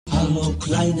Hallo,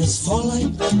 kleines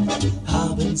Fräulein,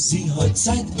 haben Sie heute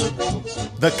Zeit?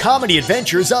 The comedy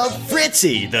adventures of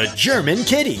Fritzi, the German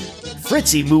kitty.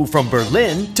 Fritzi moved from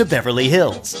Berlin to Beverly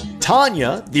Hills.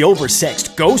 Tanya, the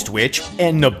oversexed ghost witch,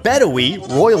 and Nabetawi,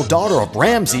 royal daughter of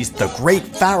Ramses, the great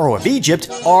pharaoh of Egypt,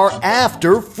 are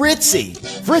after Fritzi.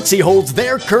 Fritzi holds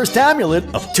their cursed amulet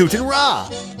of Tut and Ra.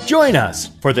 Join us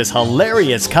for this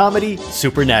hilarious comedy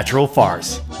supernatural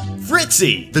farce.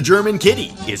 Fritzi, the German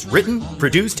kitty, is written,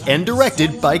 produced, and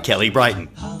directed by Kelly Brighton.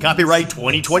 Copyright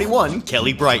 2021,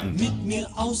 Kelly Brighton. Mit mir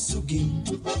auszugehen,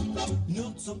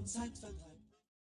 nur zum Zeitvertreib.